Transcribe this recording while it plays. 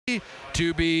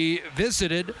to be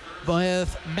visited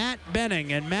with Matt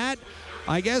Benning. And Matt,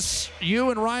 I guess you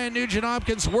and Ryan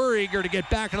Nugent-Hopkins were eager to get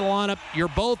back in the lineup. You're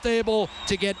both able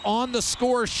to get on the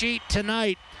score sheet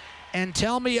tonight. And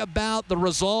tell me about the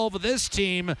resolve of this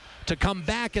team to come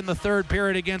back in the third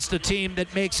period against a team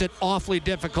that makes it awfully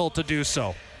difficult to do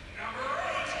so.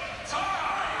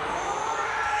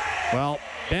 Well,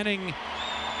 Benning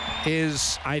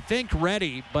is, I think,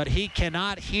 ready, but he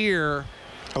cannot hear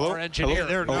our engineer.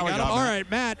 Hello? There, All right,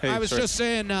 Matt, hey, I was just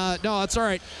saying, no, it's all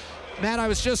right. Matt, I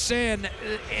was just saying,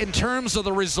 in terms of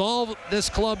the resolve this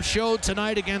club showed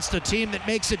tonight against a team that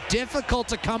makes it difficult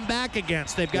to come back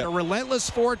against. They've got a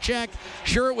relentless forecheck.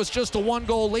 Sure, it was just a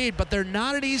one-goal lead, but they're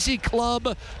not an easy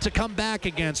club to come back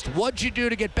against. What'd you do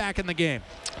to get back in the game?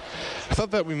 I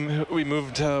thought that we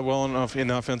moved well enough in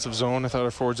the offensive zone. I thought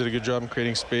our forwards did a good job in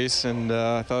creating space, and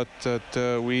I thought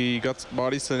that we got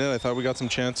bodies to the net. I thought we got some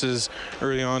chances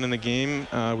early on in the game.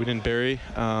 We didn't bury,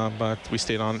 but we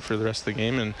stayed on it for the rest of the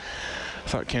game, and I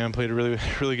thought Cam played a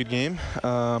really good game,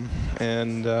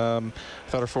 and I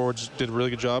thought our forwards did a really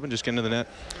good job in just getting to the net.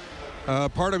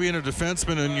 Part of being a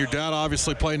defenseman, and your dad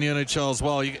obviously played in the NHL as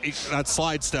well, that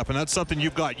slide step, and that's something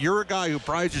you've got. You're a guy who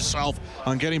prides yourself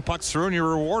on getting pucks through, and you're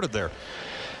rewarded there.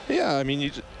 Yeah, I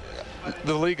mean,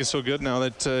 the league is so good now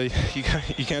that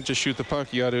you can't just shoot the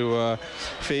puck. You got to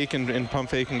fake and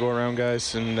pump fake and go around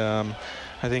guys, and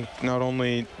I think not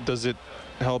only does it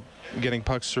help getting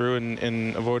pucks through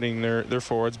and avoiding their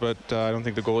forwards, but I don't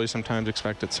think the goalies sometimes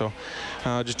expect it. So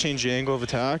just change the angle of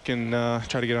attack and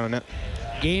try to get on net.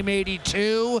 Game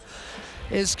 82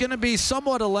 is going to be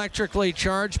somewhat electrically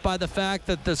charged by the fact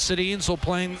that the Sedins will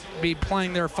be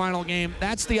playing their final game.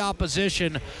 That's the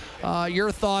opposition.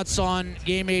 Your thoughts on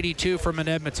Game 82 from an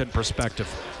Edmonton perspective?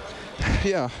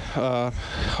 Yeah,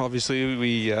 obviously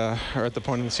we are at the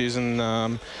point in the season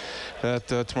that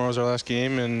tomorrow's our last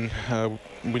game, and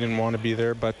we didn't want to be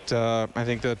there, but I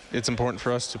think that it's important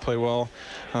for us to play well,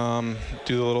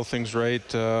 do the little things right,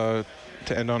 to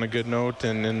end on a good note,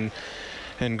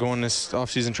 and go in this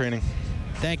off-season training.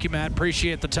 Thank you, Matt.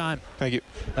 Appreciate the time. Thank you.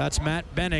 That's Matt Benning.